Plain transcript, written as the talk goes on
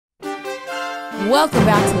Welcome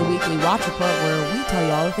back to the Weekly Watch Report, where we tell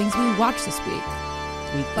you all the things we watched this week.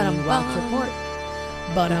 Weekly Watch Report.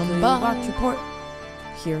 Weekly Watch Report.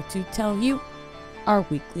 Here to tell you our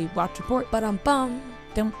Weekly Watch Report. All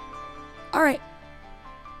right.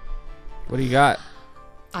 What do you got?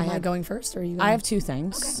 Am I going first, or are you? I have two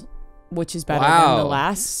things, which is better Wow. than the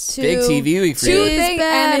last. Big TV week for you. Two things,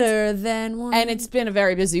 better than one. And it's been a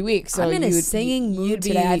very busy week. So I'm in a singing mood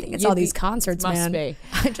today. I think it's all these concerts, must man. be.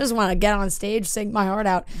 I just want to get on stage, sing my heart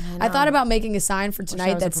out. I thought about making a sign for I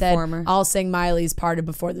tonight was a that said, performer. "I'll sing Miley's Parted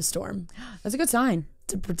Before the Storm." That's a good sign.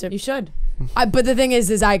 You should. But the thing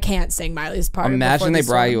is I can't sing Miley's Parted. Imagine Before they the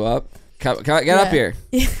brought Storm. you up. Get up here.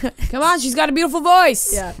 Come on, she's got a beautiful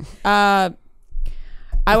voice. Yeah.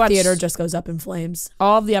 I watched Theater just goes up in flames.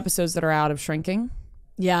 all of the episodes that are out of Shrinking,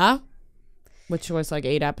 Yeah. which was like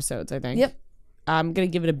 8 episodes, I think. Yep. I'm gonna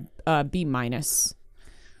give it a B minus.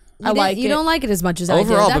 You don't like it as much as Overall, I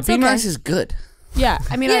do. but That's Be okay. Nice is good. Yeah,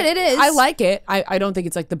 I mean, Yeah, it is. I like it. I don't think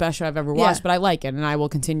it's like the best show I've ever watched, Yeah. but I like it, and I will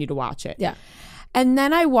continue to watch it. Yeah. And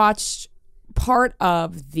then I watched part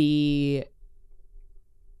of the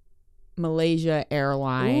Malaysia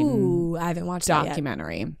Airline Ooh, I haven't watched that yet.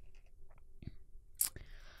 documentary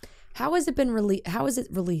How has it been released? How is it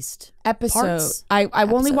released? episode. Parts? I've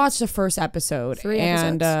only Episodes? watched the first episode, 3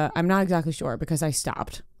 and episodes? I'm not exactly sure because I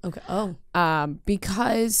stopped. Okay. Oh.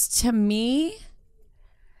 Because to me,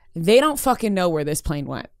 they don't fucking know where this plane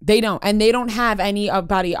went. They don't, and they don't have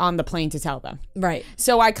anybody on the plane to tell them. Right.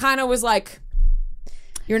 So I kind of was like,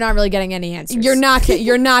 You're not really getting any answers. You're not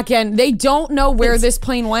getting. They don't know where this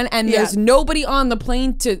plane went, and there's nobody on the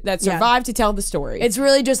plane that survived to tell the story. It's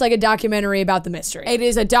really just like a documentary about the mystery. It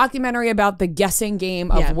is a documentary about the guessing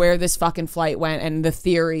game of Yeah. where this fucking flight went and the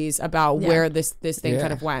theories about where this thing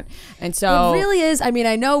could have went. And It so really is. I mean,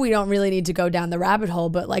 I know we don't really need to go down the rabbit hole,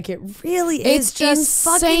 but like it really is it's just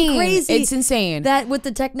insane. fucking crazy. It's insane that with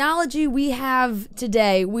the technology we have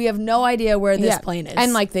today, we have no idea where this plane is.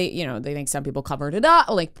 And like they think some people covered it up.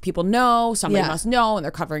 Like people know, somebody must know, and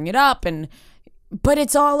they're covering it up. But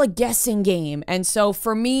it's all a guessing game. And so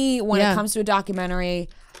for me, when it comes to a documentary,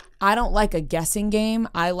 I don't like a guessing game.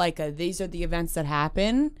 I like these are the events that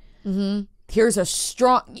happen. Mm-hmm. Here's a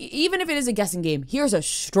strong, even if it is a guessing game, here's a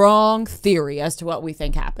strong theory as to what we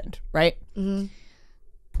think happened, right? Mm-hmm.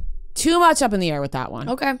 Too much up in the air with that one.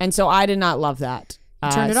 Okay. And so I did not love that.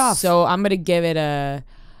 Turn it off. So I'm going to give it a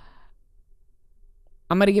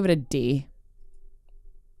D.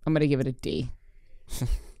 I'm going to give it a D.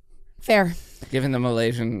 fair. Giving the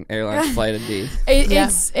Malaysian Airlines flight a D. It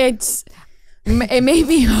may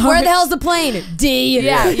be hard. Where the hell's the plane? D.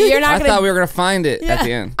 Yeah, you're not I going thought we were gonna find it at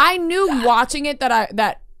the end. I knew watching it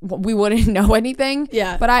that we wouldn't know anything.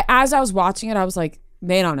 Yeah. But as I was watching it, I was like,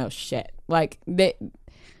 they don't know shit. Like they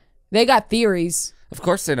got theories, Of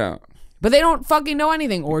course they don't. but they don't fucking know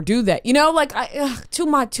anything, or do they? You know, like too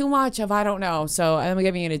much of I don't know. So I'm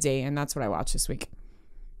giving it a D, and that's what I watched this week.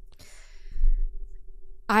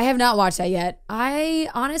 I have not watched that yet. I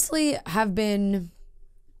honestly have been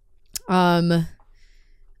I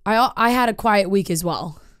had a quiet week as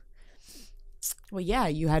well. Well, yeah,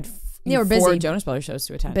 you had we're 4 busy. Jonas Brothers shows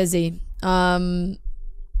to attend. Busy. I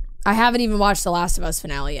haven't even watched The Last of Us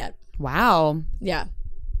finale yet. Wow. Yeah.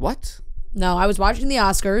 What? No, I was watching the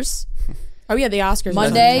Oscars. Oh yeah, the Oscars.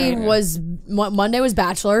 Monday Yeah. was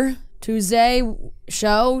Bachelor. Tuesday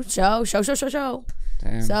show. Damn.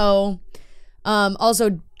 So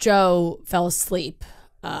also Joe fell asleep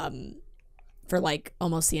for like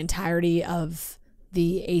almost the entirety of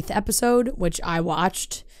the 8th episode, which I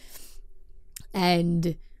watched.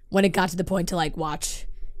 And when it got to the point to like watch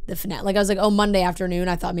the finale, like I was like, oh, Monday afternoon,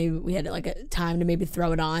 I thought maybe we had like a time to maybe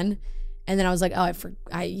throw it on. And then I was like, oh,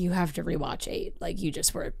 you have to rewatch 8. Like you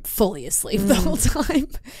just were fully asleep the whole time.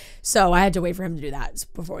 So I had to wait for him to do that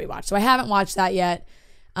before we watched. So I haven't watched that yet.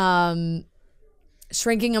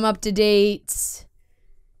 Shrinking, I'm up to date.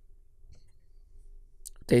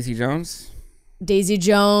 Daisy Jones. Daisy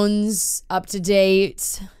Jones, up to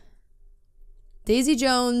date. Daisy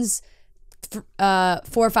Jones, 4,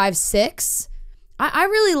 5, 6. I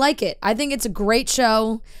really like it. I think it's a great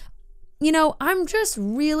show. You know, I'm just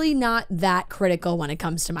really not that critical when it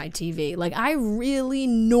comes to my TV. Like, I really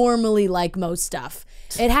normally like most stuff.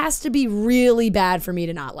 It has to be really bad for me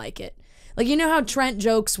to not like it. Like, you know how Trent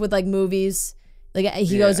jokes with, like, movies? Like,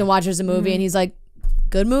 he goes and watches a movie and he's like,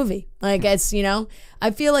 good movie. Like, it's, you know,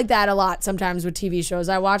 I feel like that a lot sometimes with TV shows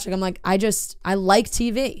I watch. Like, I'm like, I like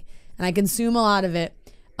TV and I consume a lot of it.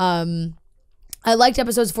 I liked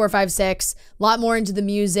episodes 4, 5, 6, a lot more into the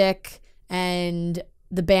music and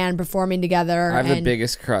the band performing together. I have the and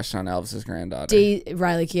biggest crush on Elvis's granddaughter.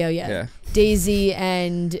 Riley Keough, Yeah. Daisy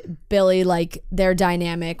and Billy, like their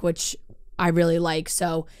dynamic, which I really like.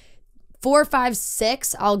 So 4, 5,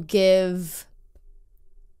 6, I'll give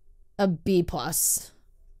a B+.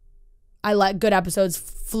 I like good episodes,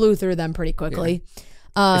 flew through them pretty quickly.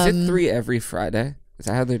 Is it 3 every Friday? Is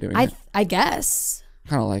that how they're doing it? I guess.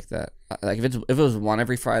 Kind of like that. Like if it was 1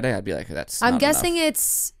 every Friday, I'd be like, that's. I'm not guessing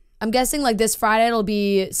enough. I'm guessing like this Friday it'll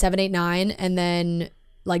be 7, 8, 9, and then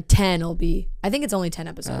like 10 will be. I think it's only 10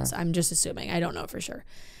 episodes. I'm just assuming. I don't know for sure.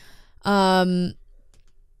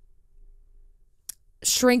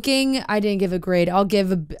 Shrinking, I didn't give a grade. I'll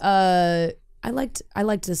give a. I liked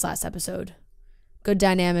this last episode. Good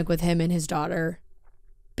dynamic with him and his daughter.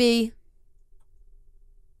 B+.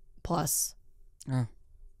 Oh.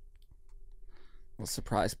 Well,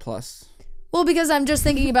 surprise plus. Well, because I'm just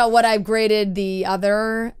thinking about what I've graded the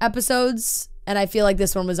other episodes, and I feel like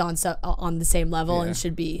this one was on the same level and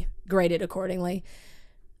should be graded accordingly.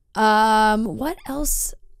 What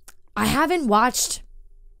else? I haven't watched.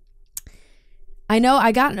 I know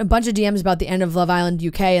I got a bunch of DMs about the end of Love Island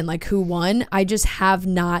UK and like who won. I just have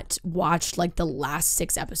not watched like the last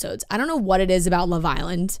 6 episodes. I don't know what it is about Love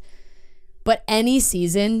Island, but any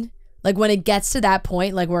season, like when it gets to that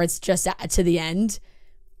point, like where it's just to the end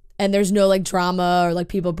and there's no like drama or like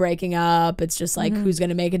people breaking up, it's just like who's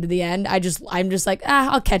gonna make it to the end. I'm just like,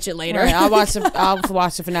 I'll catch it later. Right, I'll watch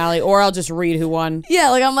the finale, or I'll just read who won. Yeah,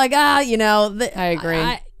 like I'm like, I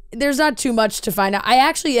agree. There's not too much to find out.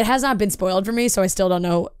 It has not been spoiled for me, so I still don't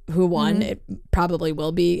know who won. It probably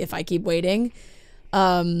will be if I keep waiting.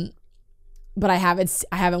 But I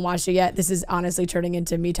haven't watched it yet. This is honestly turning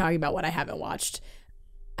into me talking about what I haven't watched.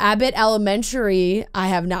 Abbott Elementary, I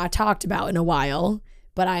have not talked about in a while,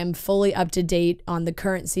 but I am fully up to date on the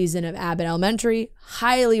current season of Abbott Elementary.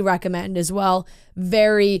 Highly recommend as well.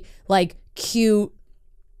 Very like cute,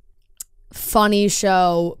 funny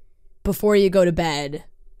show before you go to bed.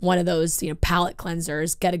 One of those, palate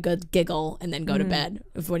cleansers, get a good giggle and then go to bed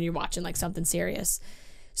when you're watching like something serious.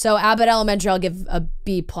 So Abbott Elementary, I'll give a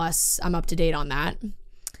B+. I'm up to date on that.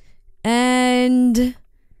 And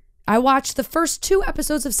I watched the first 2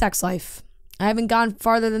 episodes of Sex Life. I haven't gone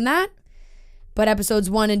farther than that, but episodes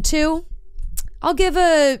 1 and 2, I'll give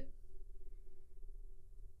a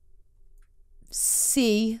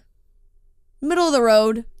C. Middle of the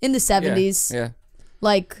road, in the 70s. Yeah.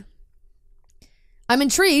 Like, I'm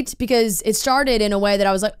intrigued because it started in a way that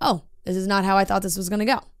I was like, oh, this is not how I thought this was going to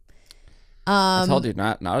go. I told you,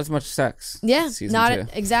 not as much sex. Yeah, season not 2.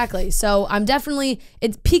 exactly. So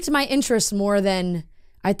it piqued my interest more than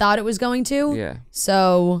I thought it was going to. Yeah.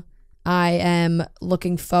 So I am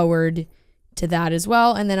looking forward to that as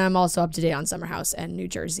well. And then I'm also up to date on Summer House and New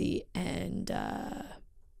Jersey. And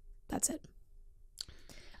that's it.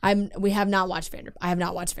 I have not watched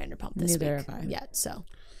Vanderpump this Neither week have I. yet. So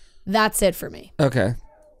that's it for me. Okay.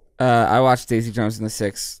 I watched Daisy Jones and the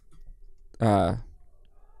Six.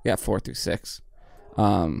 4 through 6.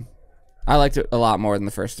 I liked it a lot more than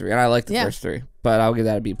the first 3, and I liked the first 3, but I'll give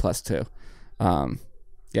that a B+ too.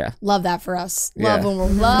 Yeah. Love that for us. Yeah.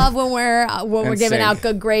 Love when we're giving out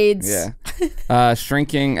good grades. Yeah.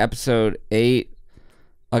 Shrinking episode 8.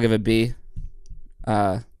 I'll give a B.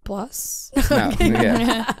 Plus. No.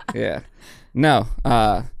 Yeah. No.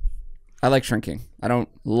 I like Shrinking. I don't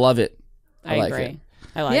love it. I like agree. it.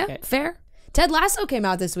 I like it. Fair. Ted Lasso came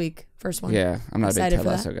out this week. First one. Yeah, I'm not a big Excited Ted for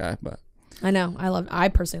Lasso guy, but I know. I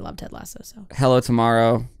personally love Ted Lasso. So Hello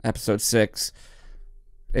Tomorrow, episode 6.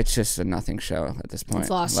 It's just a nothing show at this point. It's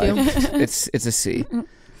lost you. you. It's a C.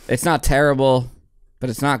 It's not terrible, but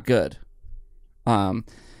it's not good.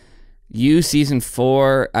 You season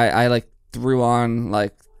 4, I like threw on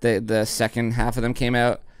like the second half of them came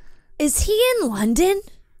out. Is he in London?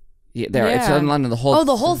 Yeah, it's in London. The whole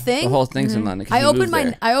the whole thing. The whole thing's in London. I opened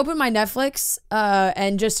my Netflix,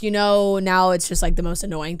 and just now it's just like the most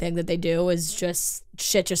annoying thing that they do is just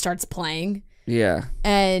shit just starts playing. Yeah.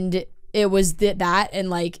 And it was that, and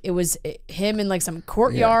like it was him in like some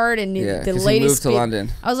courtyard, and the lady moved to London.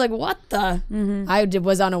 I was like, what the? I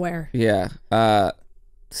was unaware. Yeah.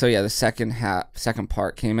 So yeah, the second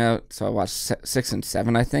part came out. So I watched 6 and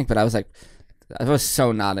 7, I think, but I was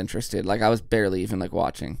so not interested. Like I was barely even like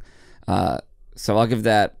watching. So I'll give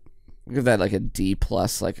that like a D+.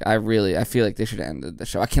 Like I feel like they should have ended the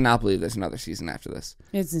show. I cannot believe there's another season after this.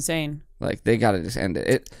 It's insane. Like they got to just end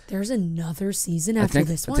it. There's another season after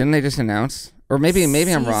this one. Didn't they just announce? Or maybe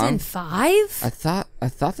I'm wrong. Season 5? I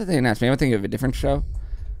thought that they announced. Maybe I'm thinking of a different show.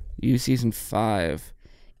 Season 5.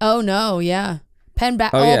 Oh no, yeah. Penn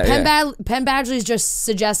Badgley's just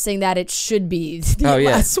suggesting that it should be the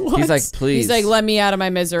last one. He's like, please. He's like, let me out of my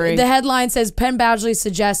misery. The headline says Penn Badgley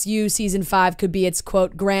suggests You season 5 could be its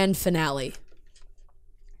quote grand finale.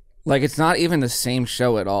 Like, it's not even the same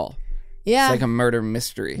show at all. Yeah. It's like a murder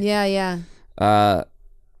mystery. Yeah.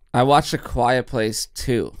 I watched A Quiet Place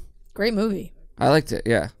 2. Great movie. I liked it,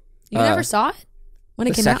 yeah. You never saw it? When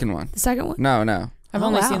it The came out? second one. The second one? No. I've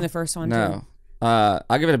only seen the first one, too. No.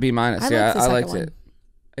 I'll give it a B-. I liked it.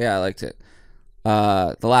 Yeah, I liked it.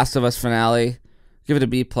 The Last of Us finale, give it a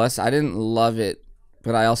B+. I didn't love it,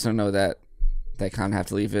 but I also know that they kind of have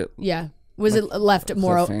to leave it. Yeah. Was it left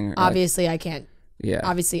more... cliffhanger, Obviously, I can't... Yeah.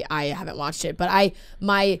 Obviously, I haven't watched it, but I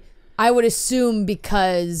would assume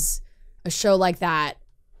because a show like that,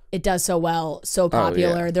 it does so well, so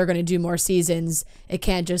popular, they're going to do more seasons. It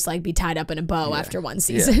can't just like be tied up in a bow after one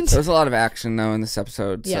season. Yeah. There was a lot of action though in this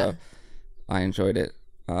episode, so I enjoyed it.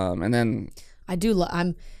 And then I do.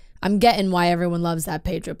 I'm getting why everyone loves that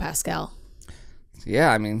Pedro Pascal.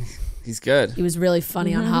 Yeah, I mean, he's good. He was really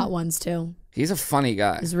funny on Hot Ones too. He's a funny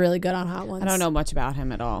guy. He's really good on Hot Ones. I don't know much about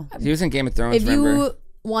him at all. He was in Game of Thrones. If you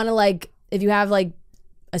want to if you have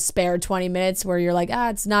a spare 20 minutes where you're like,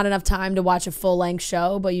 it's not enough time to watch a full length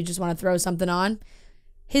show, but you just want to throw something on.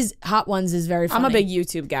 His Hot Ones is very funny. I'm a big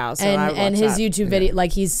YouTube gal, so and his YouTube video,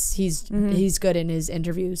 he's good in his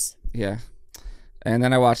interviews. Yeah, and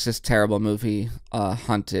then I watched this terrible movie,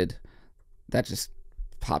 Hunted, that just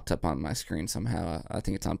popped up on my screen somehow. I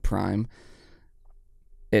think it's on Prime.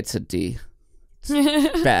 It's a D.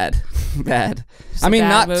 It's bad. I mean,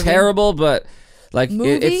 not movie? Terrible, but.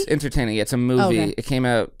 It's entertaining. It's a movie. Okay. It came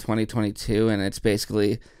out 2022, and it's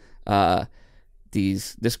basically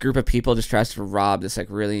this group of people just tries to rob this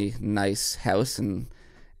really nice house, and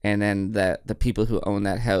then the people who own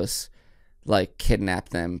that house kidnap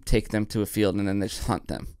them, take them to a field, and then they just hunt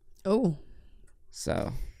them. Oh.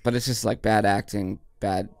 So, but it's just bad acting,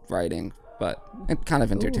 bad writing, but it's kind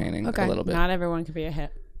of entertaining a little bit. Not everyone could be a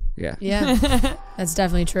hit. Yeah. That's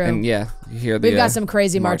definitely true. And you hear we've got some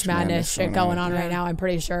crazy March Madness shit going on right now, I'm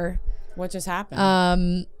pretty sure. What just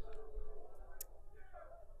happened?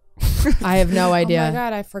 I have no idea. Oh my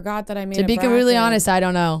God, I forgot that I made To be completely honest, I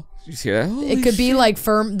don't know. Did you see that? It could be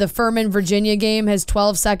the Furman Virginia game has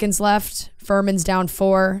 12 seconds left. Furman's down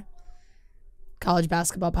 4. College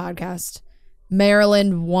basketball podcast.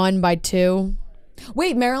 Maryland won by 2.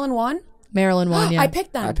 Wait, Maryland won? Maryland won, yeah. I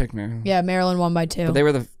picked them. I picked Maryland. Yeah, Maryland won by 2. But they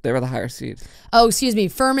were the higher seed. Oh, excuse me.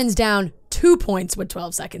 Furman's down 2 points with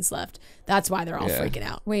 12 seconds left. That's why they're all freaking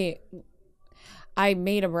out. Wait, I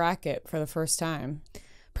made a bracket for the first time.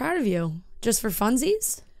 Proud of you. Just for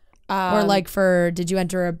funsies? Or did you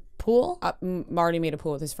enter a pool? Marty made a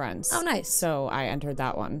pool with his friends. Oh, nice. So I entered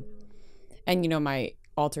that one. And my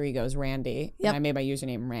alter ego is Randy. Yep. And I made my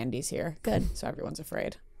username Randy's here. Good. So everyone's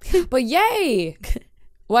afraid. But yay!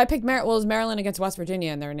 Well, I picked it was Maryland against West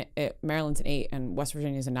Virginia, and Maryland's an 8, and West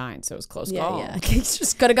Virginia's a 9, so it was close call. Yeah. It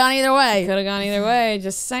just could have gone either way. Could have gone either way,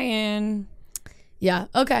 just saying. Yeah,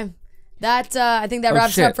 okay. That, I think that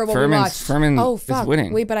wraps up for what we watched. Furman is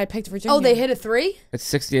winning. Wait, but I picked Virginia. Oh, they hit a 3? It's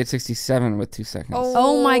 68-67 with 2 seconds.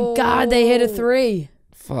 Oh my God, they hit a 3.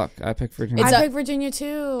 Fuck, I picked Virginia. I picked Virginia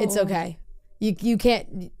too. It's okay. You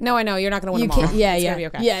can't. No, I know you're not gonna win them all. Yeah, it's yeah, gonna be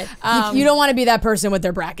okay. Yeah. You don't want to be that person with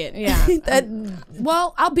their bracket. Yeah.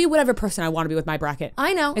 Well, I'll be whatever person I want to be with my bracket.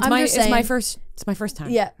 I know. It's my first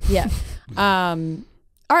time. Yeah.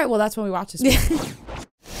 All right. Well, that's when we watch this.